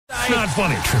Not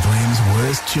funny. Triple M's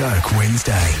Worst Joke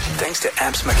Wednesday. Thanks to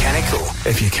Apps Mechanical.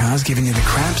 If your car's giving you the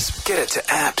craps, get it to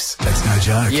Apps. That's no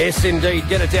joke. Yes, indeed.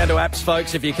 Get it down to Apps,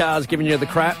 folks, if your car's giving you the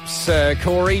craps.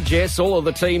 Corey, Jess, all of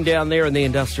the team down there in the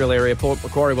industrial area, Port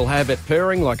Macquarie, will have it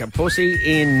purring like a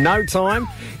pussy in no time.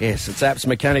 Yes, it's Apps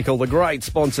Mechanical, the great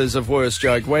sponsors of Worst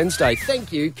Joke Wednesday.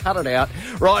 Thank you. Cut it out.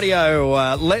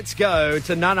 Rightio, let's go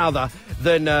to none other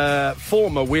than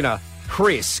former winner,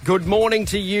 Chris. Good morning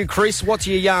to you, Chris. What's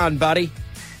your yarn, buddy?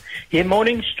 Yeah,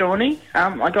 morning, Strawny.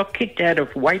 I got kicked out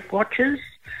of Weight Watchers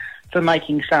for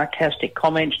making sarcastic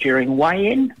comments during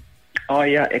weigh-in. I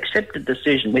accepted the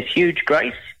decision with huge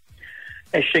grace,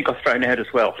 as she got thrown out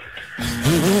as well.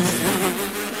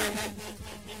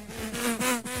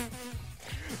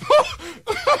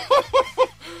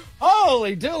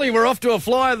 Holy dooly, we're off to a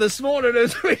flyer this morning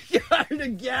as we go to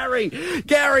Gary.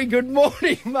 Gary, good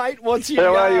morning, mate. What's your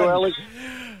How yarn? are you, Alex?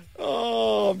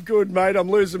 Oh, I'm good, mate.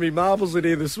 I'm losing me marbles in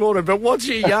here this morning, but what's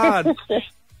your yarn?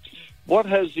 What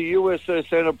has the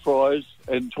USS Enterprise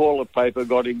and toilet paper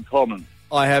got in common?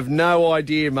 I have no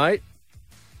idea, mate.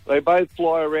 They both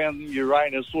fly around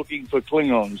Uranus looking for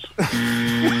Klingons.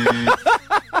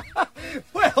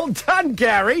 Well done,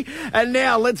 Gary. And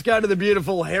now let's go to the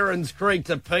beautiful Herons Creek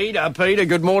to Peter. Peter,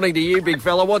 good morning to you, big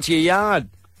fella. What's your yarn?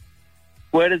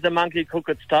 Where does the monkey cook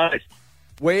its toast?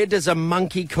 Where does a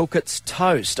monkey cook its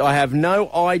toast? I have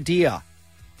no idea.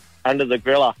 Under the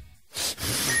griller.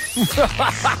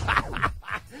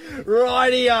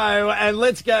 Rightio, and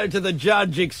let's go to the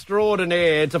judge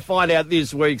extraordinaire to find out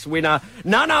this week's winner.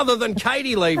 None other than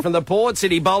Katie Lee from the Port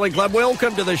City Bowling Club.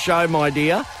 Welcome to the show, my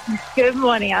dear. Good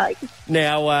morning, Alex.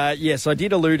 Now, yes, I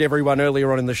did allude everyone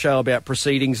earlier on in the show about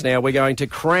proceedings. Now, we're going to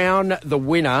crown the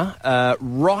winner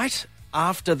right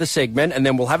after the segment, and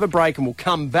then we'll have a break and we'll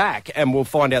come back and we'll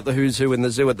find out the who's who in the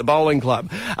zoo at the bowling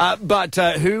club. But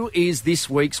who is this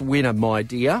week's winner, my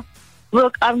dear?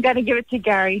 Look, I'm going to give it to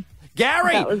Gary.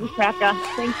 Gary! That was a cracker.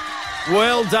 Thanks.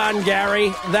 Well done, Gary.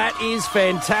 That is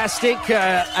fantastic.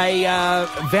 A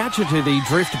voucher to the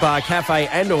Drift Bar Cafe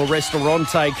and or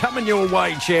Restaurante coming your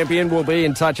way, champion. We'll be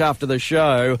in touch after the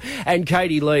show. And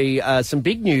Katie Lee, some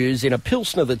big news in a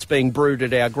Pilsner that's being brewed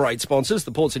at our great sponsors,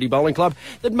 the Port City Bowling Club,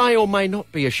 that may or may not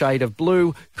be a shade of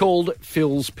blue, called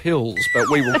Phil's Pills. But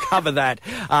we will cover that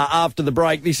after the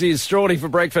break. This is Strawny for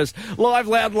Breakfast, live,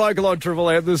 loud, local on Triple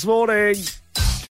M this morning.